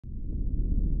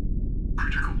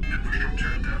Critical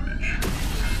infrastructure damage.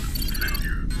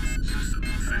 Failure. System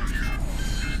failure.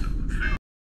 System failure.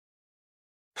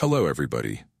 Hello,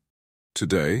 everybody.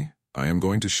 Today, I am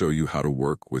going to show you how to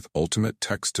work with Ultimate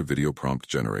Text-to-Video Prompt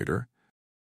Generator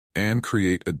and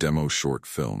create a demo short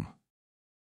film.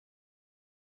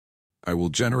 I will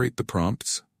generate the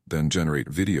prompts, then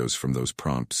generate videos from those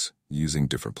prompts using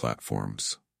different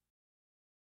platforms.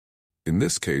 In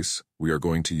this case, we are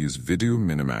going to use Vidu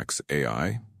Minimax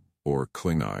AI or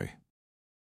Kling AI.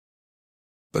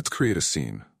 Let's create a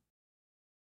scene.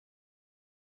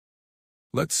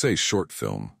 Let's say short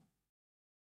film.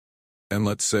 And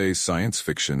let's say science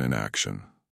fiction and action.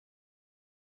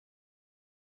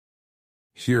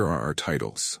 Here are our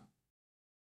titles.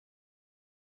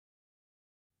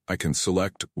 I can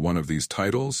select one of these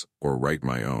titles or write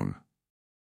my own.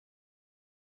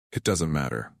 It doesn't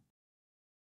matter.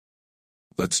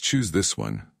 Let's choose this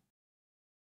one.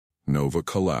 Nova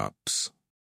Collapse.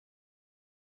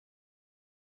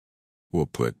 We'll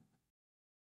put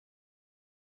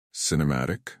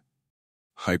cinematic,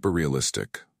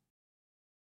 hyperrealistic.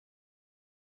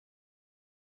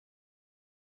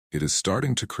 It is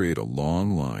starting to create a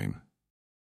long line.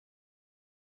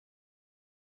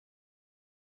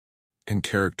 And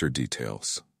character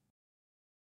details.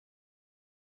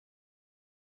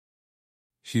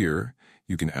 Here,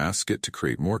 you can ask it to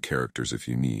create more characters if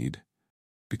you need,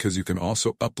 because you can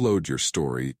also upload your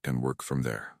story and work from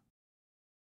there.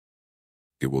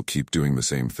 It will keep doing the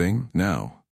same thing.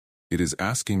 Now, it is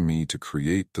asking me to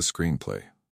create the screenplay.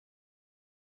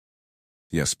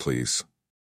 Yes, please.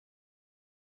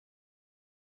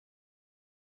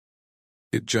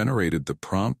 It generated the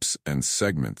prompts and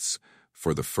segments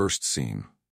for the first scene.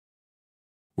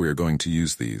 We are going to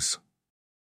use these.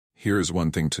 Here is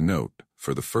one thing to note.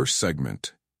 For the first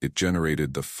segment, it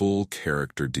generated the full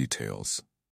character details.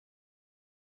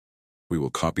 We will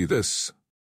copy this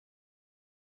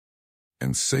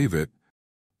and save it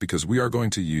because we are going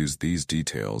to use these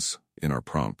details in our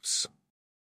prompts.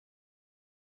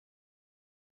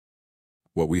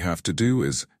 What we have to do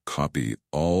is copy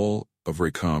all of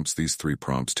these three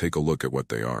prompts. Take a look at what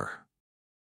they are.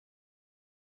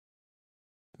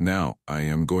 Now, I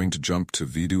am going to jump to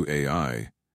Vidu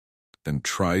AI and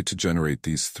try to generate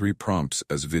these three prompts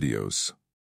as videos.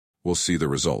 We'll see the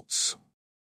results.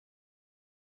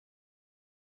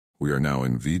 We are now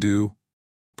in Vidu,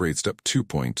 braid step 2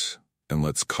 point, and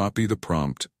let's copy the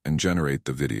prompt and generate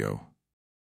the video.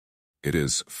 It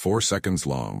is 4 seconds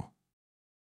long.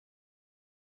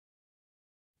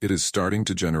 It is starting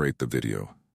to generate the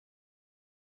video.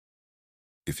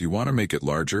 If you want to make it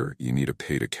larger, you need a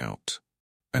paid account.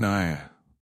 And I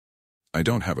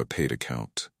don't have a paid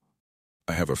account.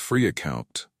 I have a free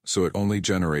account, so it only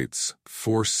generates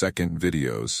 4-second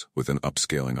videos with an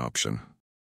upscaling option.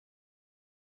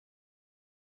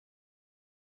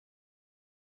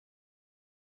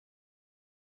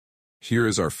 Here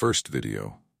is our first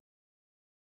video.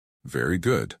 Very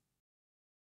good.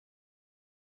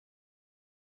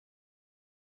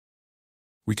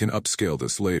 We can upscale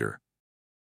this later.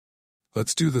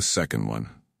 Let's do the second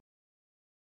one.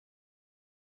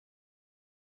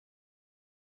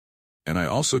 And I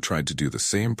also tried to do the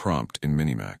same prompt in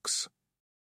Minimax.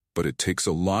 But it takes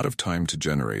a lot of time to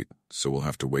generate, so we'll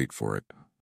have to wait for it.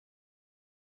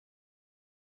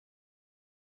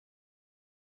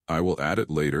 I will add it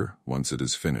later once it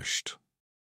is finished.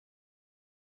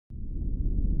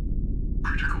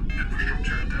 Critical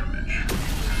infrastructure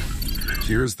damage.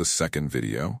 Here's the second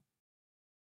video.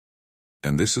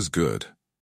 And this is good.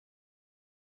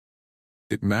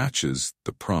 It matches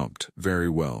the prompt very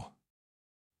well.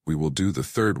 We will do the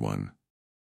third one.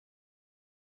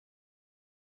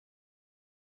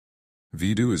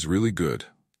 Vidu is really good.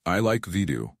 I like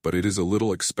Vidu, but it is a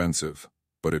little expensive,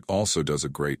 but it also does a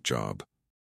great job.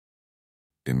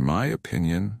 In my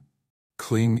opinion,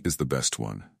 Kling is the best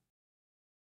one.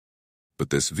 But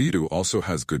this Vidu also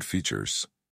has good features.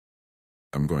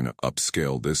 I'm going to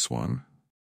upscale this one.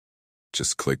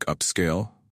 Just click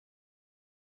Upscale.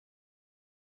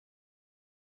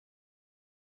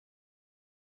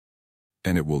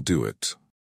 And it will do it.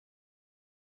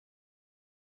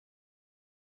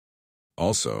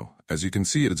 Also, as you can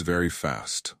see, it is very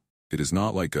fast. It is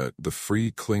not like the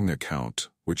free Kling account,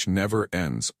 which never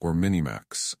ends, or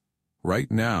Minimax. Right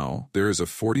now, there is a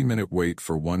 40-minute wait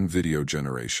for one video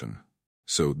generation.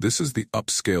 So this is the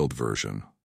upscaled version,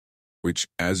 which,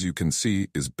 as you can see,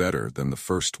 is better than the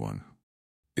first one.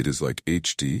 It is like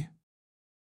HD.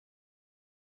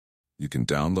 You can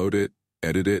download it,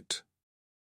 edit it,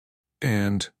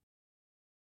 and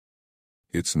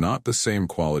it's not the same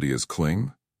quality as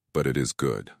Kling, but it is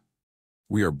good.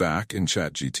 We are back in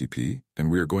ChatGPT,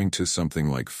 and we are going to something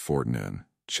like Fortnan.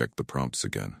 Check the prompts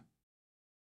again.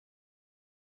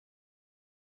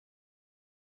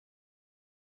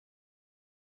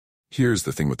 Here's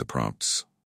the thing with the prompts.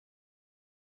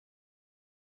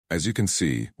 As you can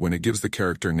see, when it gives the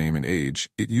character name and age,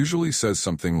 it usually says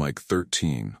something like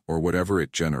 13 or whatever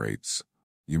it generates.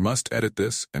 You must edit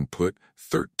this and put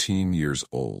 13 years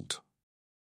old.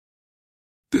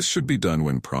 This should be done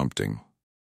when prompting,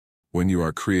 when you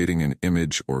are creating an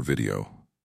image or video.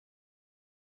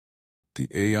 The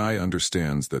AI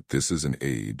understands that this is an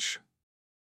age.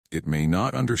 It may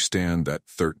not understand that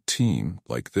 13,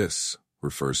 like this,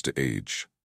 refers to age.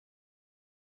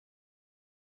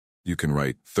 You can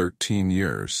write 13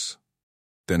 years.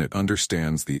 Then it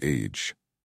understands the age.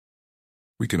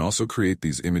 We can also create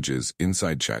these images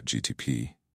inside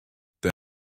ChatGPT. Then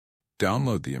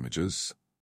download the images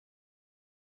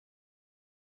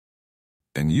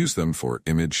and use them for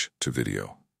image to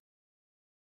video.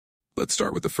 Let's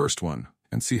start with the first one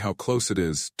and see how close it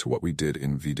is to what we did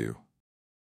in Vidu.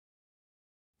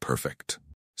 Perfect.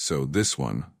 So this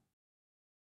one,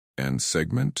 and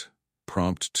segment,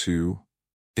 prompt to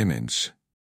image.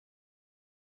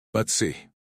 Let's see.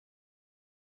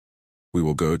 We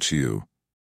will go to,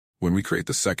 when we create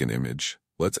the second image,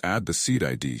 let's add the seed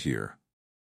ID here.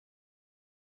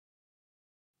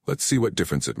 Let's see what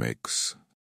difference it makes.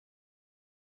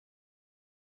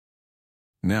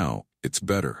 Now, it's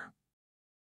better.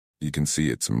 You can see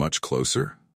it's much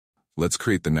closer. Let's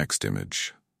create the next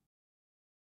image.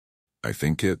 I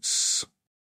think it's...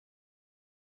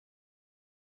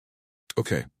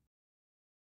 Okay.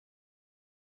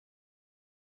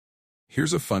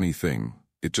 Here's a funny thing.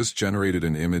 It just generated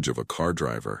an image of a car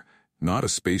driver, not a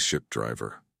spaceship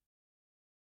driver.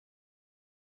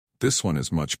 This one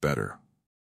is much better.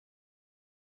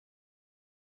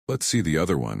 Let's see the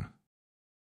other one.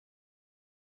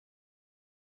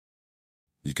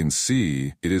 You can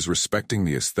see it is respecting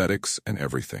the aesthetics and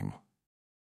everything.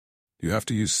 You have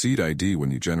to use seed ID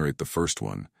when you generate the first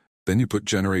one. Then you put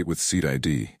generate with seed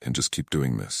ID and just keep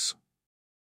doing this.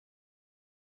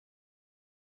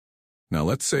 Now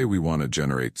let's say we want to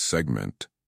generate segment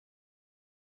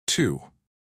 2,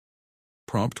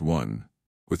 prompt 1,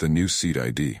 with a new seed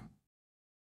ID.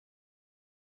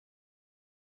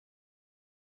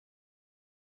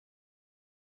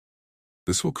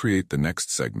 This will create the next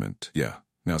segment.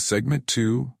 Now segment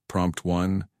 2, prompt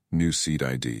 1, new seed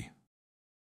ID.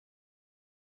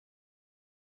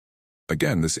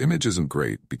 Again, this image isn't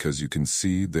great because you can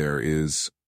see there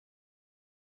is...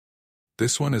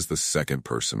 This one is the second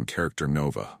person character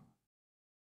Nova.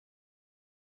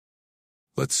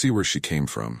 Let's see where she came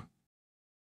from.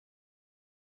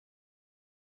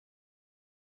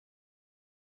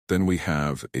 Then we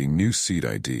have a new seed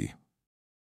ID.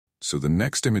 So the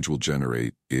next image we'll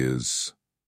generate is...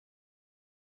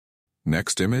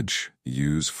 Next image,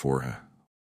 use for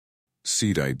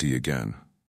seed ID again.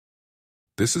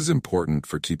 This is important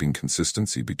for keeping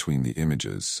consistency between the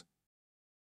images.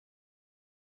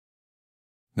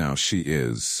 Now she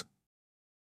is.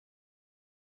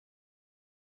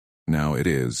 Now it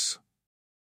is.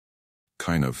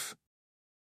 Kind of.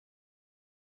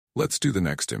 Let's do the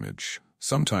next image.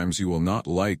 Sometimes you will not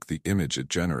like the image it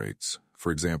generates.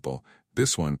 For example,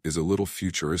 this one is a little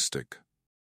futuristic.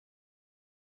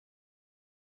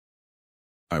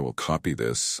 I will copy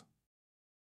this,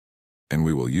 and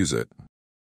we will use it.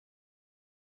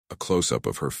 A close-up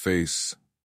of her face.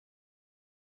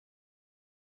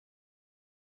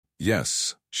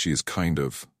 Yes, she is kind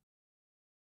of.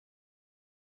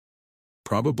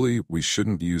 Probably we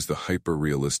shouldn't use the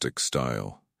hyperrealistic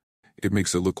style. It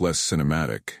makes it look less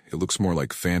cinematic. It looks more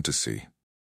like fantasy.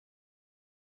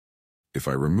 If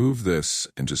I remove this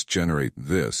and just generate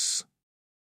this.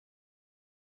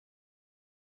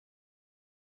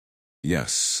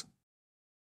 Yes.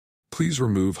 Please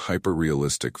remove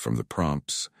hyperrealistic from the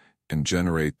prompts and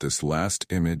generate this last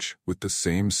image with the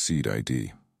same seed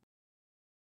ID.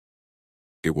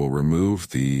 It will remove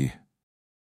the...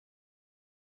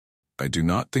 I do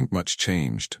not think much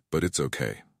changed, but it's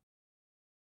okay.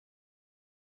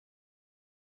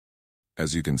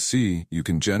 As you can see, you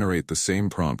can generate the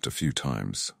same prompt a few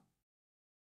times.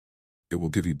 It will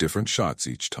give you different shots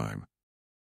each time.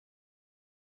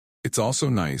 It's also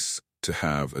nice to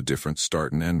have a different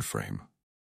start and end frame.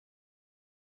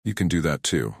 You can do that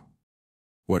too.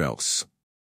 What else?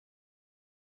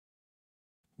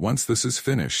 Once this is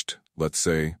finished, let's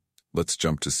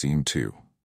jump to scene 2.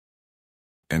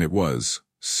 And it was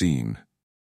scene.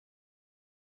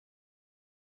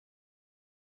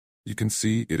 You can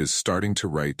see it is starting to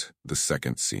write the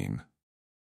second scene.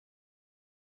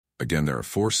 Again, there are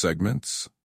 4 segments,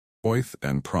 voice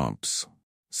and prompts.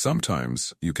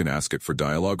 Sometimes you can ask it for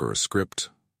dialogue or a script.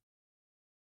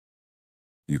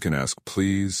 You can ask,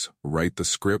 please write the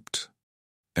script,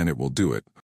 and it will do it.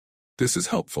 This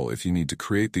is helpful if you need to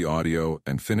create the audio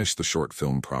and finish the short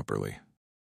film properly.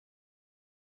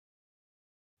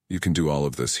 You can do all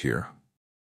of this here.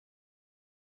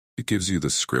 It gives you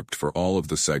the script for all of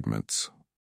the segments.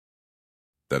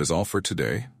 That is all for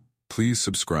today. Please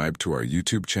subscribe to our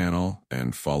YouTube channel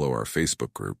and follow our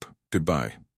Facebook group.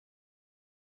 Goodbye.